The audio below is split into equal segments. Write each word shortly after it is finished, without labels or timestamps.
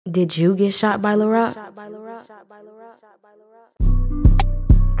Did you get shot by Moneyroute?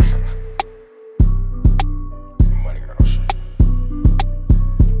 Moneyroute shit.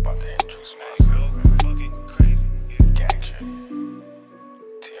 About to introduce myself. Fucking crazy. Gang shit.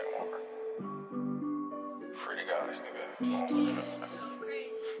 TMR. Free the guys, nigga.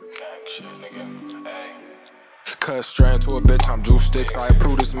 Gang shit, nigga. Hey. Cut straight into a bitch, I'm Drewsticks. I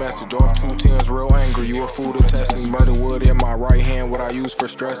approve this message. Off 210s, real angry. You a fool to test me. Murder wood in my right hand, what I use for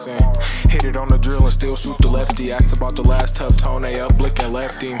stressing. Hit it on the drill and still shoot the lefty. Asked about the last tough tone, they up blick and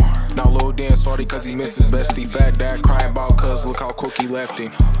left him. Now Lil Dan salty cause he missed his bestie. Fat dad crying about cuz look how quick he left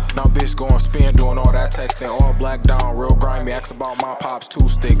him. Now bitch going spin doing all that texting. All black down, real grimy. Asked about my pops, 2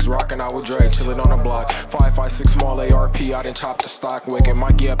 sticks. Rocking out with Dre, chillin' on the block. 5.56 small ARP, I done chopped the stock. Waking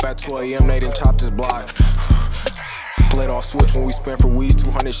Mikey up at 2 AM, they done chopped his block. Played off switch when we spin for weeds,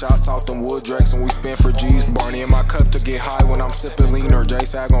 200 shots out them wood drakes when we spin for G's. Barney in my cup to get high when I'm sipping lean, or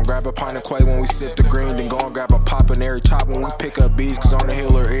J-Sag gon' grab a pint of Quay when we sip the green, then gon' grab a pop and every chop when we pick up bees, cause on the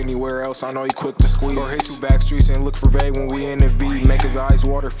hill or anywhere else I know he quick to squeeze. Or hit 2 back streets and look for Vay when we in the V, make his eyes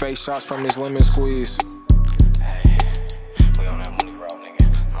water, face shots from this lemon squeeze. Hey, we on that Moneyroute,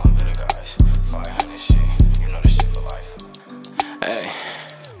 nigga. I'm better guys. 500 shit, you know this shit for life. Hey.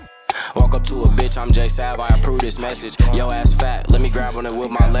 Walk up to a bitch, I'm J-Sab, I approve this message. Yo ass fat, let me grab on it with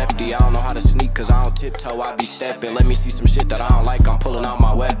my lefty. I don't know how to sneak cause I don't tiptoe, I be stepping. Let me see some shit that I don't like, I'm pulling out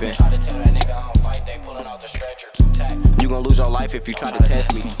my weapon. Try to tell that nigga I don't fight, they pulling out the stretcher. You gon' lose your life if you try to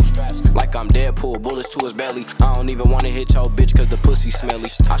test me. Like I'm Deadpool, bullets to his belly. I don't even wanna hit your bitch cause the pussy smelly.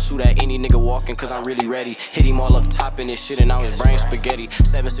 I shoot at any nigga walking cause I'm really ready. Hit him all up top in this shit and now his brain spaghetti.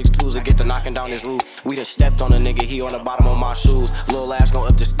 7.62s will get to knocking down his roof. We done stepped on a nigga, he on the bottom of my shoes. Lil ass gon'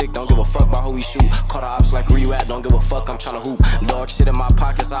 up the stick, don't give a fuck about who he shoot. Call the ops like where you at, don't give a fuck, I'm tryna hoop. Dog shit in my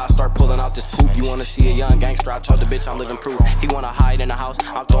pockets, I start pulling out this poop. You wanna see a young gangster, I told the bitch I'm living proof. He wanna hide in the house,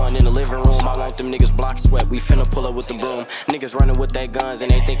 I'm throwing in the living room. I want them niggas block sweat, we finna pull up with the broom. Niggas running with their guns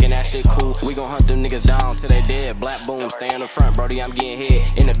and they thinking that shit cool. We gon' hunt them niggas down till they dead. Black boom, stay in the front, brody, I'm getting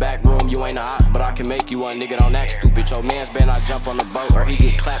hit. In the back room, you ain't a op, but I can make you one nigga don't act stupid. Your man's better not jump on the boat or he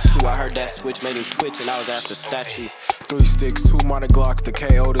get clapped too. I heard that switch made him twitch and I was asked a statue. 3 sticks, 2 minor Glocks, the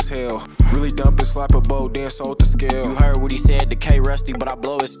K old as hell. Really dump and slap a bow, then sold the scale. You heard what he said, the K rusty, but I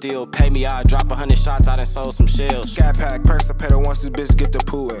blow it still. Pay me, I drop 100 shots, I done sold some shells. Scat pack, purse the pedal once this bitch get the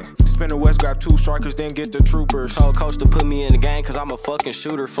pooin'. Spin the west, grab 2 strikers, then get the troopers. Told coach to put me in the game cause I'm a fucking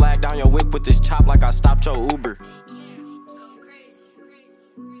shooter. Flag down your whip with this chop like I stopped your Uber.